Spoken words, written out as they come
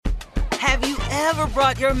Have you ever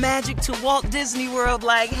brought your magic to Walt Disney World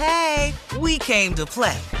like, hey, we came to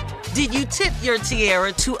play? Did you tip your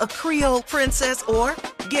tiara to a Creole princess or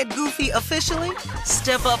get goofy officially?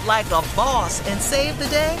 Step up like a boss and save the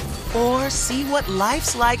day? Or see what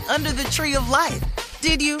life's like under the tree of life?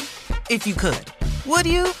 Did you? If you could. Would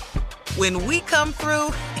you? When we come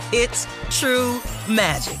through, it's true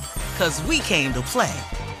magic. 'Cause we came to play.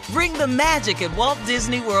 Bring the magic at Walt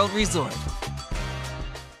Disney World Resort.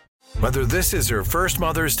 Whether this is her first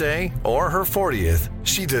Mother's Day or her 40th,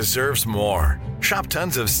 she deserves more. Shop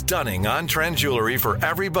tons of stunning on-trend jewelry for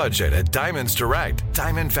every budget at Diamonds Direct.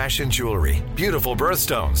 Diamond fashion jewelry, beautiful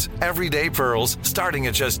birthstones, everyday pearls starting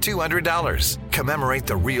at just $200. Commemorate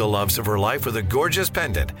the real loves of her life with a gorgeous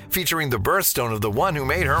pendant featuring the birthstone of the one who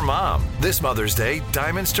made her mom. This Mother's Day,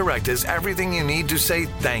 Diamonds Direct is everything you need to say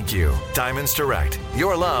thank you. Diamonds Direct,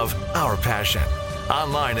 your love, our passion.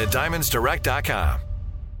 Online at diamondsdirect.com.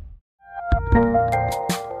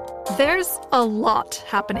 There's a lot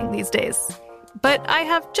happening these days, but I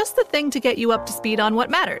have just the thing to get you up to speed on what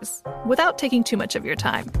matters without taking too much of your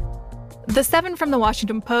time. The 7 from the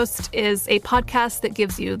Washington Post is a podcast that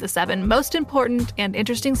gives you the 7 most important and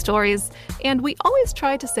interesting stories, and we always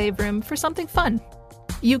try to save room for something fun.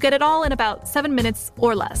 You get it all in about 7 minutes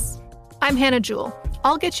or less. I'm Hannah Jewell.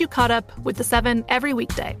 I'll get you caught up with the 7 every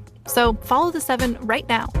weekday. So follow the 7 right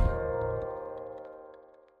now.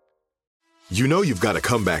 You know you've got a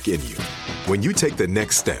comeback in you. When you take the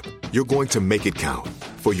next step, you're going to make it count.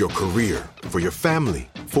 For your career, for your family,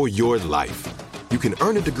 for your life. You can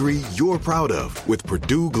earn a degree you're proud of with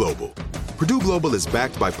Purdue Global. Purdue Global is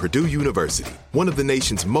backed by Purdue University, one of the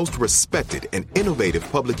nation's most respected and innovative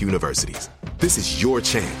public universities. This is your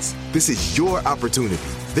chance. This is your opportunity.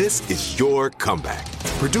 This is your comeback.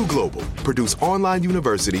 Purdue Global, Purdue's online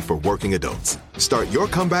university for working adults. Start your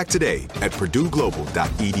comeback today at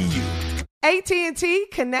purdueglobal.edu. AT&T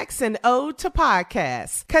connects an ode to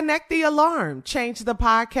podcasts. Connect the alarm. Change the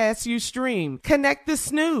podcast you stream. Connect the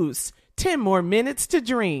snooze. 10 more minutes to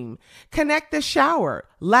dream. Connect the shower.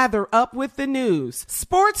 Lather up with the news.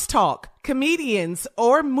 Sports talk, comedians,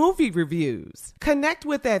 or movie reviews. Connect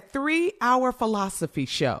with that 3-hour philosophy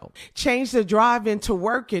show. Change the drive into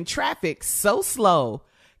work in traffic so slow.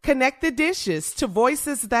 Connect the dishes to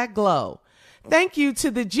voices that glow. Thank you to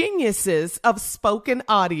the geniuses of spoken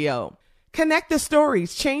audio. Connect the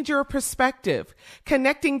stories, change your perspective.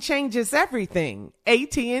 Connecting changes everything.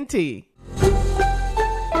 AT&T.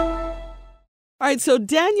 All right, so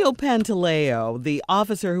Daniel Pantaleo, the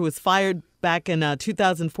officer who was fired back in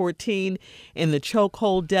 2014 in the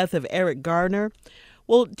chokehold death of Eric Garner,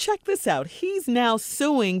 well, check this out. He's now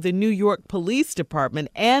suing the New York Police Department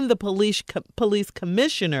and the police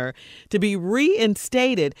commissioner to be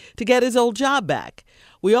reinstated to get his old job back.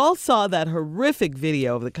 We all saw that horrific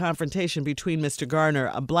video of the confrontation between Mr.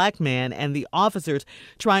 Garner, a black man, and the officers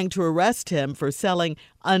trying to arrest him for selling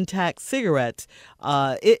untaxed cigarettes.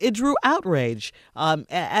 It drew outrage,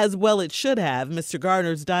 as well it should have. Mr.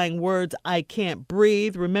 Garner's dying words, "I can't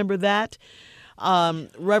breathe." Remember that?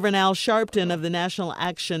 Reverend Al Sharpton of the National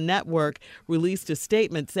Action Network released a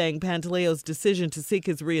statement saying Pantaleo's decision to seek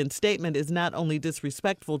his reinstatement is not only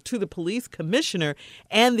disrespectful to the police commissioner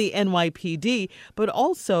and the NYPD, but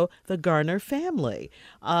also the Garner family.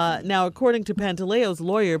 Now, according to Pantaleo's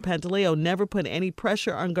lawyer, Pantaleo never put any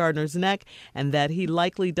pressure on Garner's neck and that he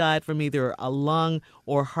likely died from either a lung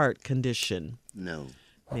or heart condition. No.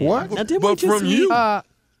 Yeah. What? Now, did but we just from you?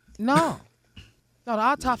 No. No, the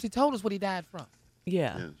autopsy told us what he died from.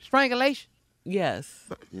 Yeah. Strangulation. Yes.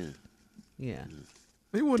 Yeah. Yeah.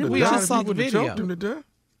 He wouldn't We have all died saw if the he wouldn't have video. choked him to death.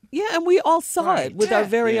 Yeah, and we all saw it with our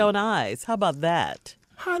very Yeah. own eyes. How about that?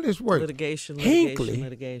 How this work? Litigation. Hinckley,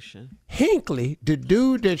 the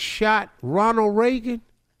dude that shot Ronald Reagan,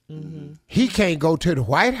 he can't go to the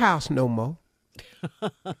White House no more.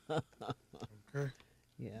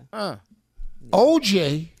 Yeah.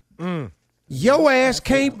 OJ, your ass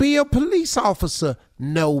can't be a police officer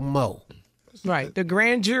no more. Right. The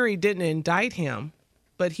grand jury didn't indict him,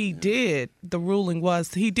 but he did. The ruling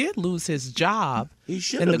was he did lose his job. He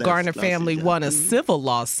should And the have Garner lost his family job. won a civil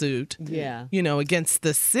lawsuit, Yeah. against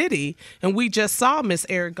the city. And we just saw Miss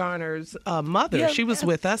Eric Garner's mother. Yeah, she was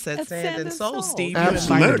with us at Sand and Soul, Steve. You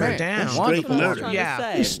Absolutely. invited her Murder. down. That's straight murder.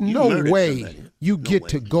 Yeah. There's You no murdered way somebody. you No get way.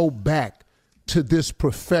 to go back to this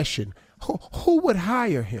profession. Who would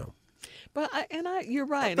hire him? But you're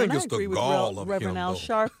right. think and it's the I agree with gall of Reverend him, Al though.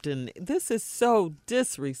 Sharpton. This is so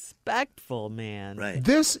disrespectful, man. Right.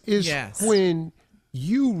 This is Yes. when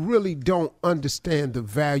you really don't understand the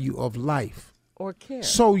value of life. Or care.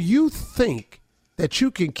 So you think that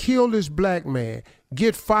you can kill this black man,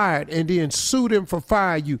 get fired, and then sue them for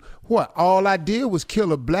firing you. What? All I did was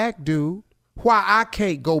kill a black dude. Why I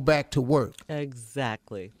can't go back to work?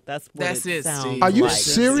 Exactly. That's what That's it it, sounds Steve. like. Are you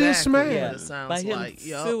serious, Exactly man? what it sounds By him like.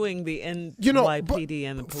 Yup. suing the NYPD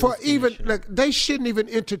and the police for even commissioner. like they shouldn't even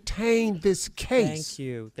entertain this case. Thank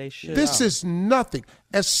you. They should. This is nothing.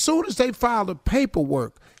 As soon as they file the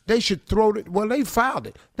paperwork, they should throw it. Well, they filed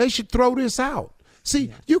it. They should throw this out.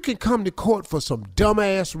 See, you can come to court for some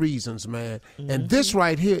dumbass reasons, man, and this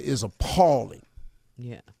right here is appalling.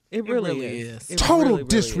 Yeah. It really is. It Total really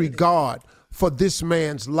disregard for this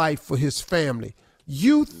man's life, for his family.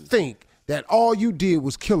 You think that all you did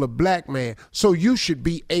was kill a black man, so you should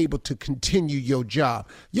be able to continue your job.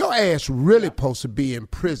 Your ass really supposed to be in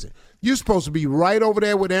prison. You're supposed to be right over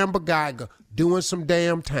there with Amber Geiger doing some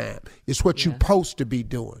damn time. It's what you're supposed to be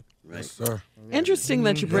doing. Right. Yes, sir. Interesting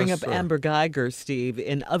that you bring Yes, up sir. Amber Geiger, Steve.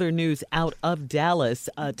 In other news out of Dallas,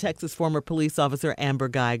 Texas former police officer Amber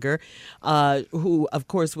Geiger, who, of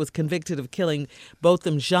course, was convicted of killing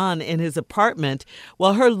Botham Jean in his apartment,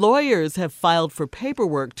 well, her lawyers have filed for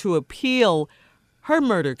paperwork to appeal her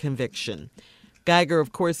murder conviction. Geiger,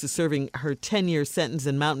 of course, is serving her 10-year sentence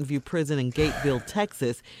in Mountain View Prison in Gateville,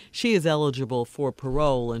 Texas. She is eligible for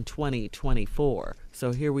parole in 2024.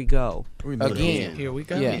 So here we go. Again. Here we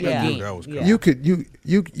go. Yeah. Again. Yeah.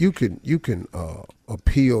 You can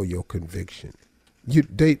appeal your conviction.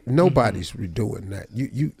 Nobody's redoing that.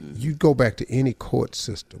 You go back to any court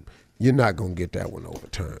system, you're not gonna get that one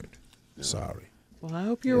overturned. Sorry. Well, I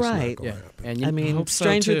hope you're It's not right. gonna happen. And I mean, hope so,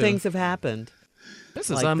 stranger too. things have happened. This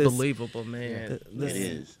is Like unbelievable, man. It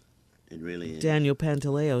is. It really is. Daniel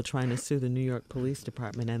Pantaleo trying to sue the New York Police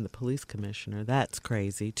Department and the police commissioner. That's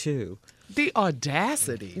crazy, too. The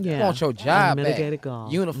audacity. Yeah. You want your job back. Unmitigated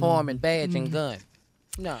gall. Uniform and badge and gun.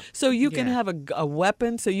 No. So you can Yeah. have a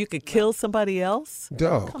weapon so you could kill somebody else?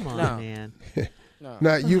 Dog. Come on, No. man.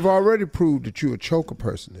 Now you've already proved that you a choke a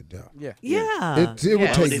person to death. Yeah. Yeah. It would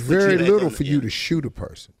Yeah. take They put very you back little on for the- you yeah. to shoot a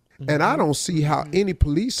person. And I don't see how any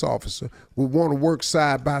police officer would want to work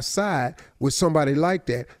side by side with somebody like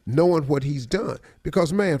that, knowing what he's done.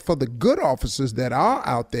 Because, man, for the good officers that are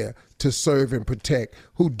out there to serve and protect,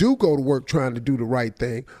 who do go to work trying to do the right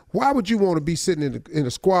thing, why would you want to be sitting in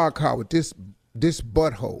a squad car with this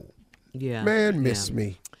butthole? Yeah. Man, miss Yeah.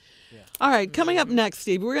 me. All right, coming up next,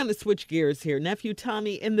 Steve, we're going to switch gears here. Nephew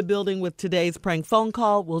Tommy in the building with today's prank phone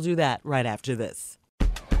call. We'll do that right after this.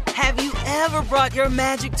 Have you ever brought your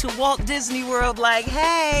magic to Walt Disney World like,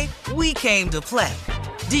 hey, we came to play?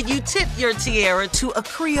 Did you tip your tiara to a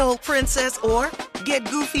Creole princess or get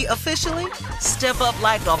goofy officially? Step up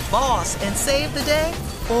like a boss and save the day?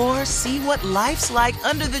 Or see what life's like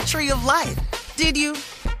under the tree of life? Did you?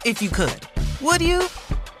 If you could. Would you?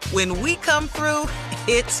 When we come through,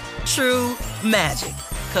 it's true magic.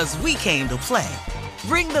 'Cause we came to play.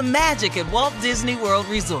 Bring the magic at Walt Disney World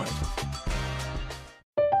Resort.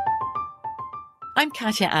 I'm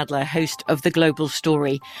Katya Adler, host of The Global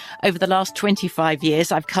Story. Over the last 25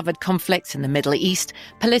 years, I've covered conflicts in the Middle East,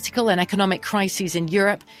 political and economic crises in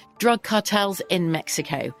Europe, drug cartels in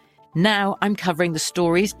Mexico. Now I'm covering the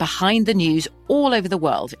stories behind the news all over the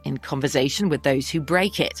world in conversation with those who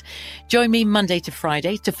break it. Join me Monday to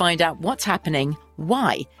Friday to find out what's happening,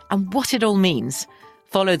 why, and what it all means.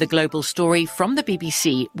 Follow The Global Story from the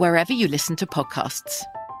BBC wherever you listen to podcasts.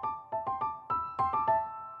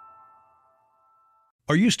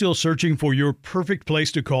 Are you still searching for your perfect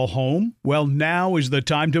place to call home? Well, now is the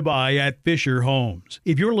time to buy at Fisher Homes.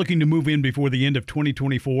 If you're looking to move in before the end of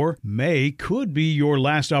 2024, May could be your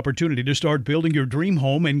last opportunity to start building your dream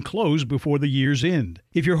home and close before the year's end.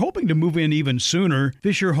 If you're hoping to move in even sooner,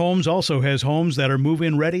 Fisher Homes also has homes that are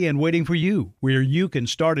move-in ready and waiting for you, where you can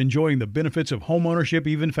start enjoying the benefits of homeownership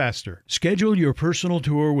even faster. Schedule your personal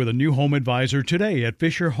tour with a new home advisor today at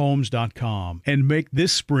FisherHomes.com and make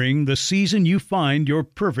this spring the season you find your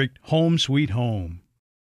perfect home sweet home.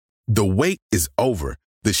 The wait is over.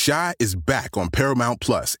 The Chi is back on Paramount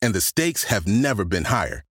Plus, and the stakes have never been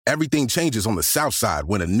higher. Everything changes on the South Side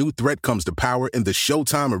when a new threat comes to power in the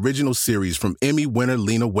Showtime original series from Emmy winner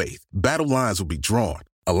Lena Waithe. Battle lines will be drawn,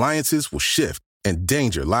 alliances will shift, and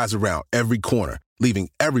danger lies around every corner, leaving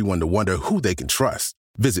everyone to wonder who they can trust.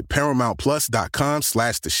 Visit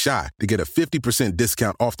ParamountPlus.com/The Chi to get a 50%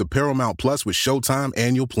 discount off the Paramount Plus with Showtime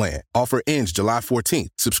annual plan. Offer ends July 14th.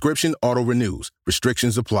 Subscription auto-renews.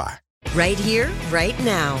 Restrictions apply. Right here, right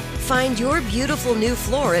now. Find your beautiful new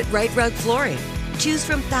floor at Right Rug Flooring. Choose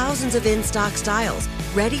from thousands of in-stock styles,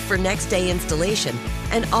 ready for next day installation,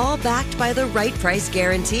 and all backed by the right price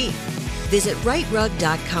guarantee. Visit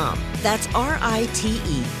rightrug.com. That's RITERUG.com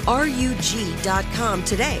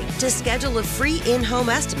today to schedule a free in-home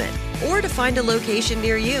estimate or to find a location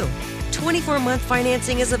near you. 24-month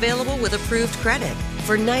financing is available with approved credit.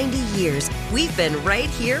 For 90 years, we've been right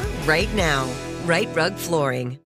here, right now. Right Rug Flooring.